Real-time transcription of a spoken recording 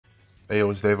Hey, yo,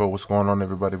 it's Davo. What's going on,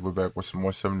 everybody? We're back with some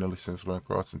more 7 Nearly Since Grand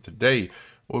Cross, and today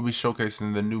we'll be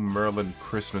showcasing the new Merlin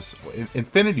Christmas,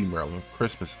 Infinity Merlin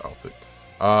Christmas outfit.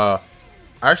 I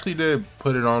actually did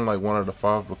put it on like one of the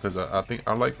 5 because I think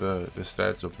I like the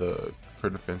stats of the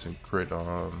crit defense and crit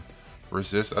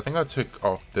resist. I think I took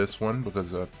off this one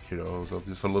because you know, it was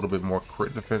just a little bit more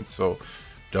crit defense. So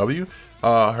W.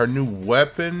 Her new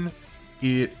weapon,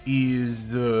 it is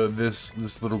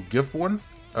this little gift one.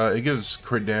 It gives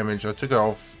crit damage. I took it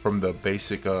off from the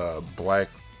basic black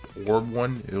orb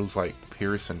one. It was like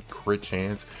pierce and crit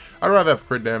chance. I'd rather have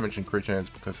crit damage and crit chance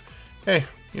because, hey,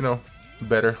 you know,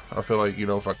 better. I feel like, you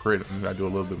know, if I crit, I do a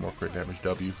little bit more crit damage.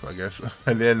 W, I guess.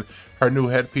 And then her new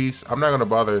headpiece. I'm not gonna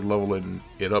bother leveling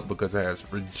it up because it has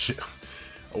I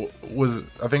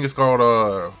think it's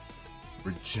called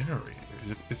regenerate.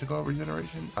 Is it called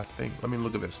regeneration? I think. Let me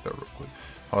look at that stuff real quick.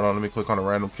 Hold on. Let me click on a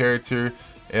random character.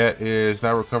 It is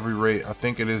not recovery rate. I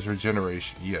think it is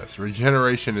regeneration. Yes,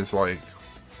 regeneration is like,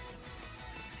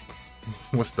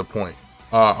 what's the point?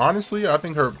 Honestly, I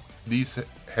think these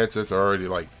headsets are already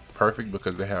like perfect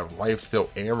because they have life steal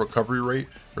and recovery rate.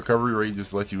 Recovery rate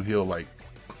just lets you heal like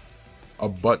a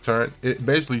butt turn. It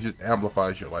basically just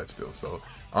amplifies your life steal. So,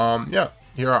 yeah.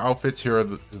 Here are outfits. Here are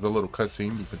the little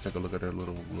cutscene. You can take a look at her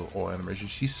little old animation.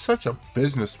 She's such a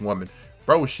businesswoman,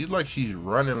 bro. She's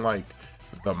running like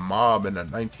the mob in the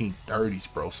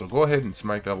 1930s, bro. So go ahead and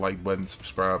smack that like button,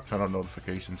 subscribe, turn on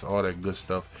notifications, all that good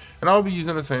stuff. And I'll be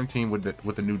using the same team with the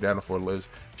new Davo Liz.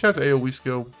 She has an AoE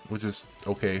skill, which is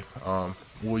okay.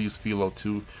 We'll use Philo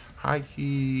too. High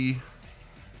key.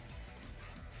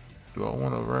 Do I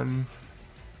want to run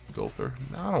Gother?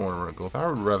 No, I don't want to run Gother. I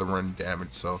would rather run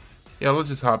damage. So yeah, let's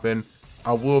just hop in.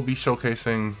 I will be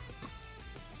showcasing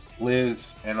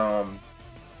Liz and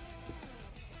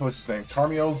what's his name,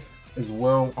 Tarmio as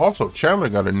well. Also, Chandler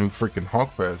got a new freaking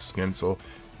Hawk Pass skin. So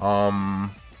yeah,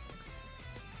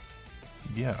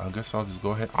 I guess I'll just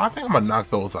go ahead. I think I'm gonna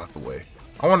knock those out the way.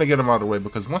 I want to get them out of the way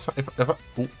because once if I can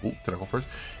I go first?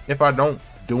 If I don't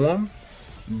do them,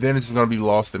 then it's gonna be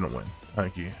lost in the wind.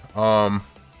 Thank you.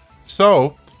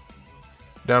 So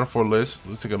Davo Liz,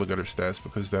 let's take a look at her stats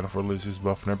because Davo Liz is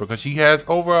buffing her because she has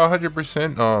over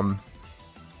 100%.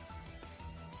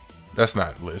 That's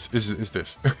not Liz. It's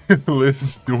this. Liz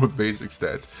is doing basic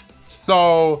stats.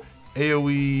 So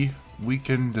AoE, we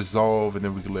can dissolve, and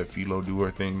then we can let Philo do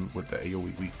her thing with the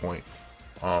AoE weak point.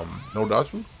 No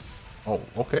dodgeful. Oh,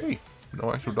 okay.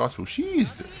 No actual dodgeful. She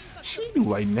do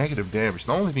like negative damage.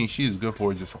 The only thing she is good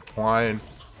for is just applying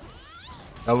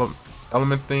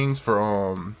element things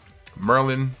for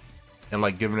Merlin and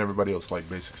like giving everybody else like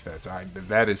basic stats.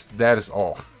 That is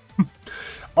all.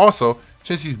 Also,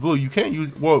 since she's blue, you can't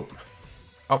use, well,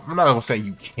 I'm not gonna say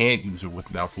you can't use her with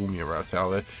Naofumi and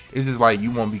Rattata. It's just like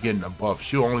you won't be getting a buff.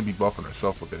 She'll only be buffing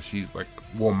herself with it. She's like,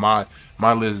 well, my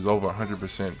Liz is over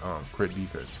 100% crit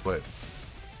defense, but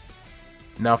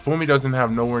Naofumi doesn't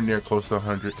have nowhere near close to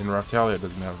 100, and Rattata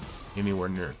doesn't have anywhere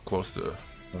near close to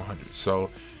 100. So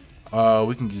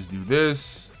we can just do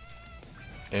this,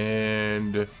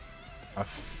 and I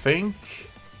think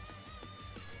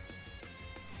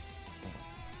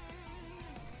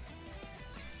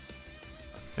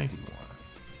we want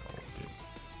to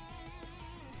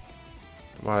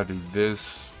why I do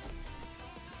this,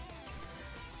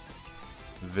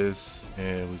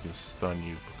 and we can stun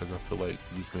you because I feel like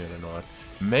he's being annoying.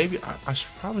 Maybe I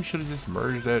probably should have just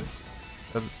merged that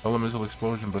elemental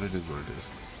explosion, but it is what it is.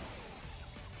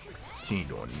 She ain't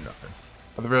doing nothing.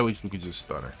 At the very least, we could just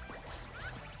stun her.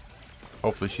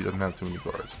 Hopefully, she doesn't have too many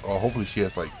guards. Oh, hopefully, she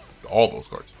has like all those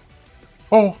guards.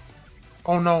 Oh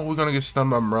no, we're gonna get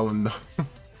stunned by Merlin.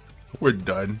 We're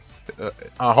done.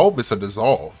 I hope it's a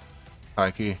dissolve.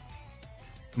 Mikey.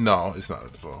 No, it's not a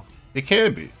dissolve. It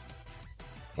can be.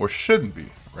 Or shouldn't be,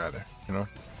 rather. You know?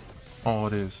 Oh,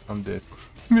 it is. I'm dead.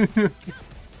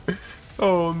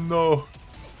 Oh, no.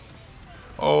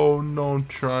 Oh, no. I'm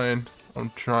trying.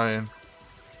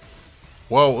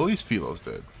 Well, at least Philo's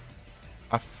dead.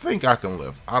 I think I can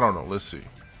live. I don't know. Let's see.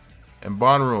 And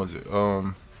Bond ruins it.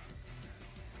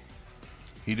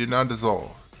 He did not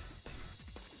dissolve.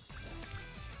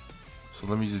 So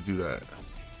let me just do that.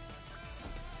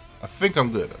 I think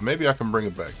I'm good. Maybe I can bring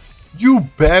it back. You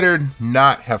better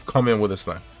not have come in with a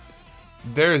stun.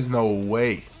 There is no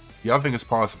way. Y'all think it's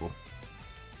possible?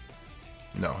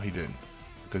 No, he didn't.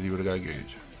 Because he would have got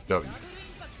gauge. W.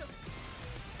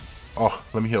 Oh,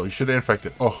 let me heal. You should have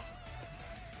infected. Oh.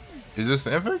 Is this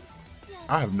the infect?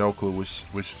 I have no clue which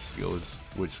skill is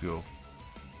which skill.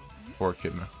 For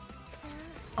Echidna.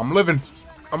 I'm living.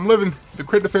 The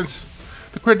crit defense.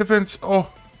 Oh.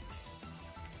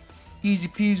 Easy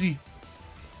peasy.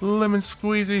 Lemon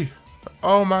squeezy.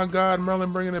 Oh my God,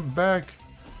 Merlin bringing it back.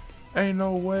 Ain't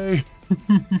no way.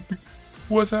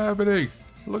 What's happening?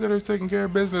 Look at her taking care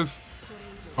of business.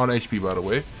 On HP, by the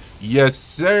way. Yes,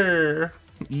 sir.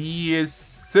 Yes,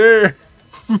 sir.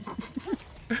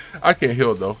 I can't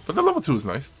heal though, but the level 2 is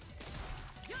nice.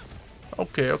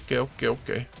 Okay.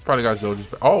 Probably got Zoja's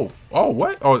back. Oh,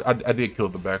 what? Oh, I did kill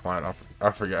the backline.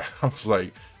 I forgot. I was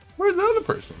like, where's the other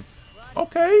person?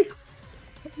 Okay.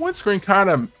 Windscreen kind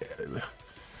of,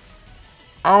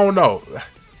 I don't know.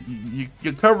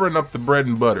 You're covering up the bread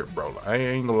and butter, bro. I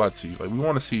ain't gonna lie to you. Like, we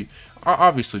want to see,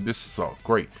 obviously this is all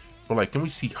great, but like, can we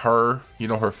see her, you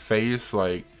know, her face?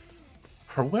 Like,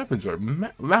 her weapons are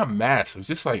not massive,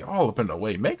 just like all up in the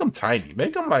way. Make them tiny.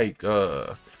 Make them like,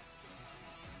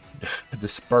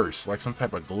 disperse, like some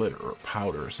type of glitter or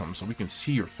powder or something, so we can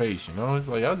see your face, you know? It's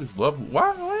like, I just love,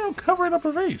 why am I covering up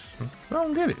her face? I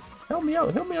don't get it. Help me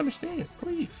out. Help me understand,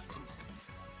 please.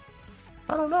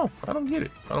 I don't know. I don't get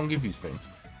it. I don't get these things.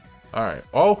 All right.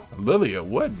 Oh, Lilia,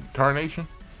 what tarnation?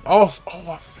 Oh, I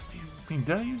forgot to use this team.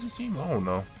 Did I use this team? Oh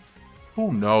no.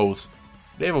 Who knows?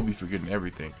 They will be forgetting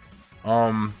everything.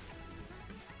 I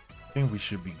think we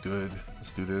should be good.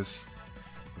 Let's do this.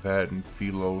 That and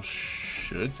Philo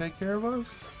should take care of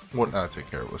us. Well, not take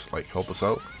care of us, like help us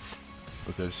out.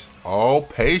 Because all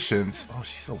patience. Oh,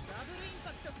 she's so.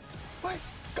 What?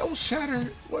 Don't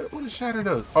shatter. What does shatter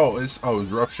do? Oh, it's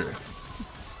rupture.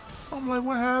 I'm like,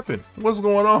 what happened? What's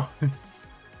going on?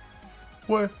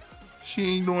 What?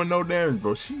 She ain't doing no damage,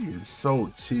 bro. She is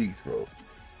so cheeks, bro.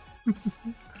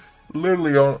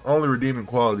 Literally, only redeeming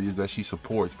quality is that she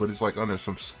supports, but it's like under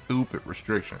some stupid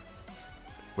restriction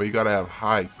where you gotta have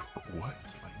high. What?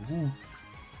 Like, who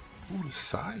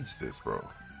decides this, bro?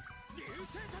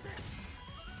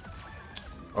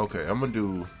 Okay, I'm gonna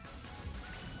do.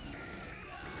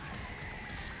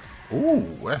 Ooh,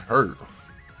 that hurt.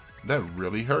 That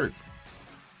really hurt.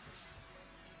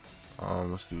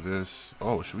 Let's do this.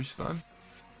 Oh, should we stun?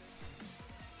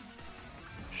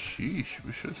 Sheesh,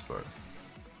 we should stun.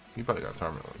 He probably got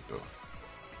Target Link though.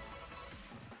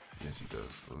 Yes, he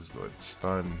does. So let's go ahead and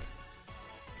stun.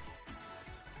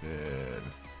 And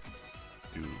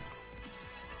do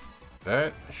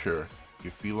that. Sure.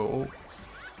 Get Philo.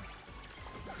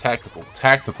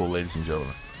 Tactical, ladies and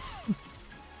gentlemen.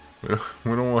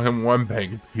 We don't want him one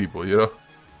banging people, you know?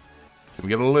 Can we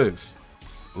get a Liz?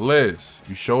 Liz,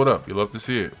 you showed up. You love to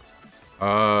see it.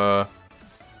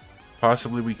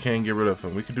 Possibly we can get rid of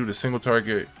him. We could do the single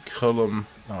target, kill him.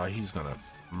 Oh, he's gonna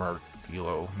murk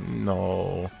Philo.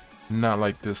 No, not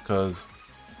like this, cuz.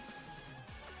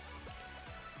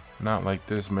 Not like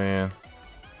this, man.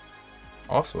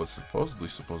 Also, it's supposedly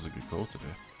supposed to get cold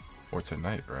today. Or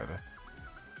tonight, rather.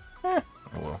 Oh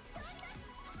well.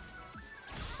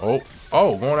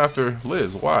 Oh, going after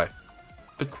Liz. Why?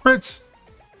 The crits.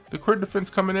 The crit defense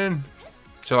coming in.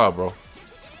 Chill out, bro.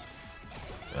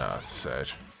 Ah, it's sad.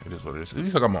 It is what it is. At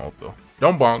least I got my ult, though.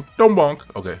 Don't bonk. Don't bonk.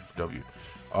 Okay, W.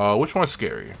 Which one's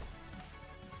scarier?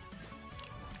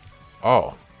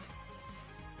 Oh.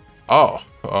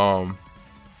 So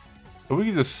we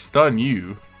can just stun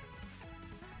you.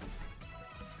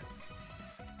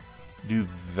 Do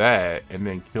that and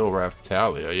then kill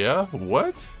Raftalia. Yeah?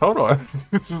 What? Hold on.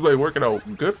 This is like working out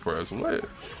good for us.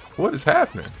 What is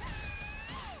happening?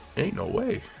 Ain't no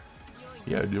way.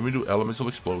 Yeah, then we do elemental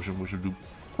explosion, which will do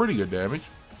pretty good damage.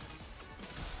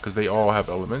 Because they all have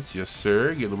elements. Yes,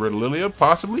 sir. Get rid of Lilia,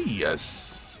 possibly.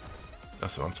 Yes.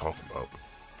 That's what I'm talking about.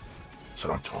 That's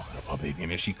what I'm talking about, baby.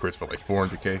 And then she crits for like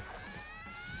 400k.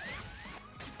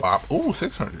 Bop. Ooh,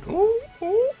 600. Ooh.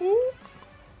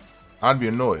 I'd be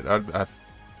annoyed. I'd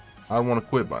want to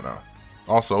quit by now.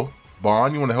 Also,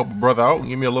 Bond, you want to help a brother out and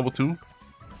give me a level 2?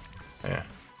 Yeah,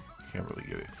 can't really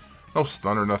get it. No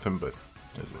stun or nothing, but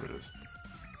that's what it is.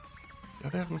 Yeah,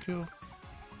 they can kill.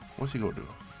 What's he gonna do?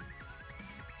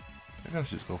 I think I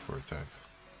should just go for attacks.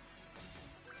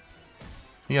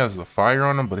 He has the fire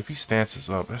on him, but if he stances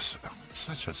up, that's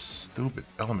such a stupid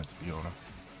element to be on him.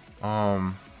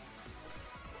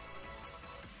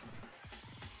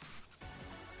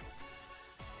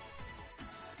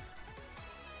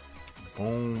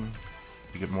 Boom.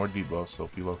 You get more debuffs so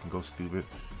Philo can go stupid.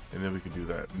 And then we can do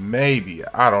that. Maybe.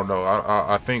 I don't know.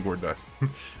 I think we're done.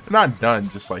 Not done,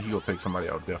 just like he'll take somebody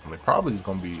out definitely. Probably it's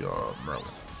gonna be Merlin.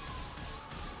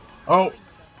 Oh!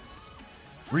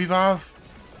 Revive?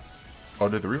 Oh,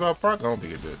 did the revive proc? I don't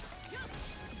think it did.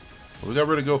 Well, we got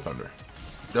rid of Go Thunder.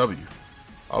 W.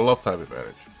 I love type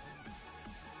advantage.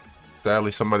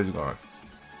 Sadly, somebody's gone.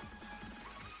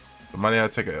 Somebody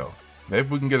had to take a L. Maybe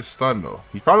we can get a stun though.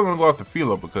 He's probably gonna go after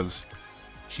Philo because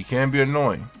she can be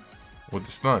annoying with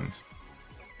the stuns.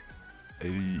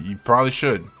 You probably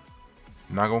should.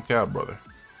 Not gonna cap, brother.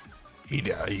 He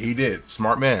did. He did.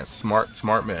 Smart man.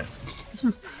 Smart man.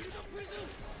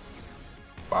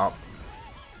 Bop.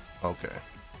 Okay.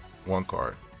 One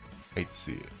card. Hate to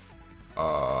see it.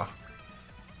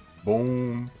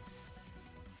 Boom.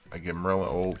 I get Merlin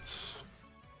ults,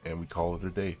 and we call it a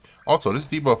day. Also, this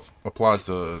debuff applies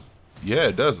to. Yeah,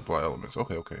 it does apply elements.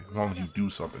 Okay, okay. As long as you do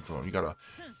something to them, you gotta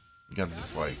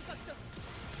just like.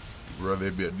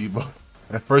 Rather be a debuff.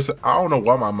 At first, I don't know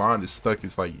why my mind is stuck.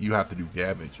 It's like you have to do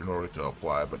damage in order to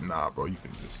apply, but nah, bro. You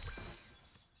can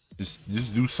just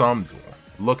do something to them.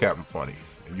 Look at them funny,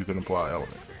 and you can apply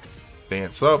element.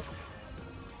 Dance up.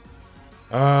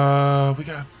 We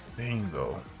got thing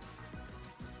though.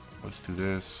 Let's do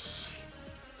this.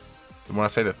 And when I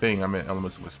say the thing, I meant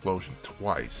elements of explosion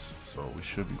twice, so we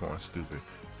should be going stupid.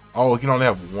 Oh, he can only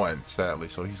have one, sadly,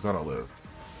 so he's gonna live.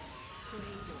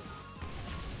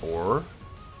 Or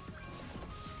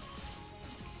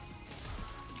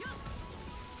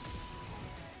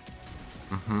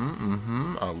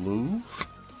I lose.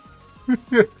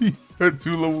 He had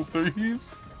 2 level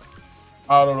 3s.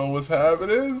 I don't know what's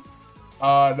happening.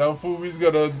 Now Fumi's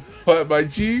gonna plant my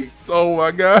cheeks. Oh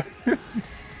my god.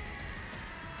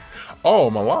 Oh,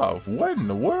 I'm alive. What in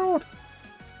the world?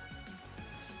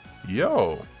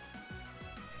 Yo.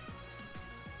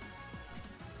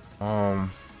 How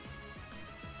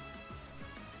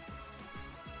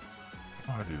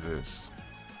do I do this?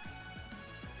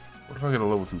 What if I get a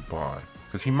level 2 Bond?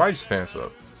 Because he might stance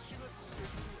up.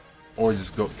 Or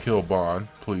just go kill Bond.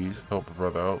 Please help a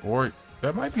brother out. Or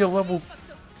that might be a level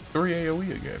 3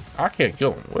 AoE again. I can't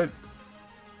kill him. What?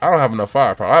 I don't have enough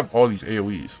firepower. I have all these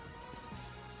AoEs.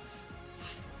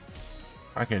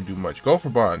 I can't do much. Go for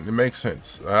Bond. It makes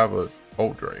sense. I have a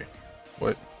ult drain.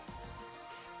 What?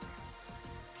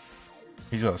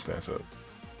 He's gonna stance up.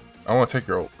 I want to take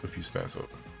your ult if he stands up.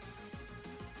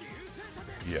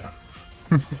 Yeah.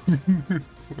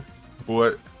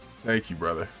 What? Thank you,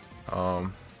 brother.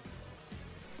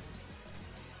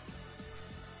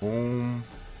 Boom.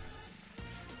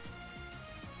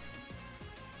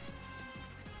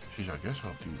 Jeez, I guess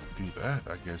I'll do that.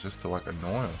 I guess just to like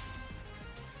annoy him.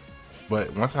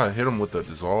 But once I hit him with the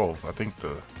dissolve, I think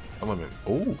the element.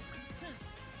 Oh,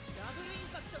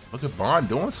 look at Bond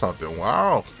doing something.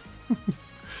 Wow.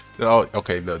 Oh,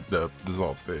 okay. The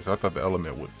dissolve stays. I thought the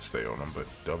element would stay on him, but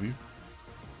W.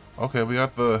 Okay, we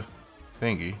got the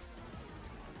thingy.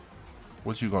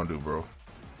 What you gonna do, bro?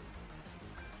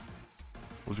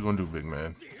 What you gonna do, big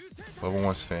man? Level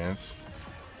 1 stance.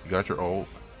 You got your ult.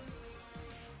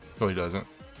 No, he doesn't.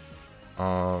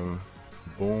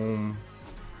 Boom.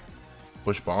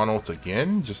 Push Bond ult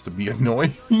again just to be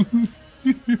annoying.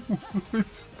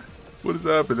 What is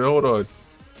happening? Hold on.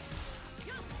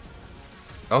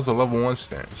 That was a level 1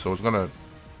 stance, so it's gonna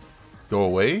go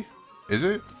away. Is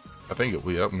it? I think it'll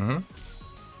be up.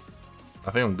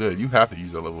 I think I'm good. You have to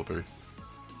use that level 3.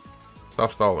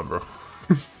 Stop stalling, bro.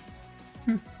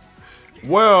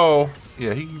 Well,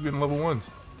 yeah, he keep getting level 1s.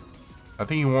 I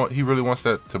think he really wants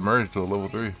that to merge to a level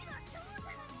 3.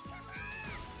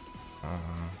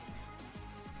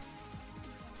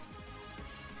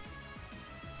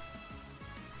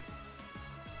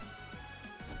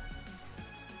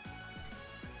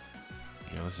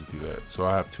 Yeah, let's just do that. So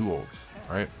I have 2 ults,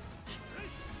 right?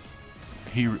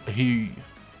 He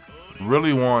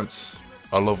really wants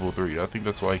a level 3. I think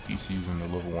that's why he keeps using the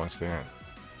level 1 stand.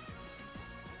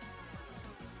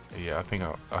 Yeah, I think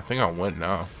I went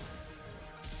now.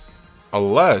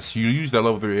 Unless you use that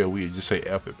level 3 AoE and just say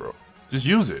F it, bro. Just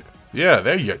use it. Yeah,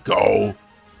 there you go.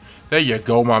 There you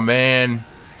go, my man.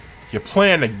 You're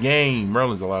playing the game.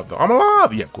 Merlin's alive though. I'm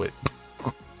alive. Yeah, quit.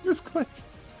 Just quit.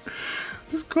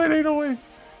 Just quit. Ain't no way.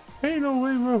 Ain't no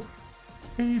way, bro.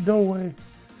 Ain't no way.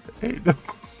 Ain't no.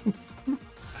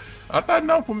 I thought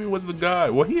no for me was the guy.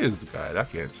 Well, he is the guy. I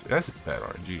can't say. That's just bad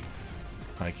RNG.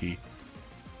 High key.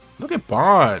 Look at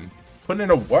Bond putting in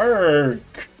the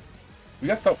work. We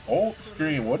got the ult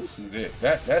screen. What is it?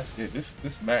 That's it.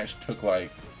 This match took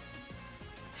like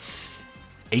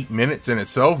 8 minutes in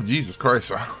itself. Jesus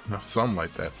Christ, I don't know, something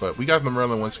like that. But we got the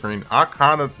Merlin one screen. I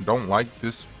kind of don't like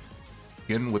this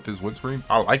skin with this one screen.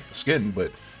 I like the skin,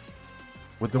 but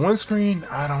with the one screen,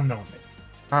 I don't know, man.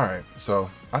 All right, so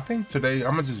I think today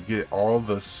I'm gonna just get all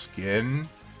the skin,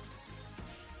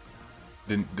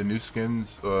 the new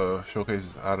skins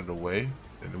showcases out of the way,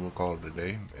 and then we'll call it a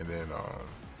day. And then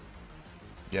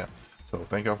yeah, so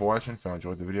thank y'all for watching. If y'all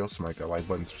enjoyed the video, smack that like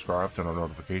button, subscribe, turn on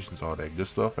notifications, all that good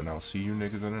stuff, and I'll see you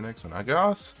niggas in the next one. I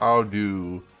guess I'll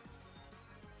do.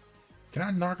 Can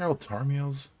I knock out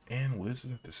Tarmios and Wiz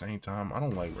at the same time? I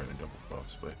don't like running double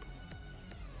buffs, but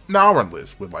no, I'll run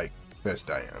Liz with like Best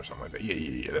Diana or something like that.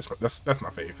 Yeah. That's my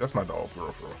fave. That's my dog, for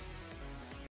real.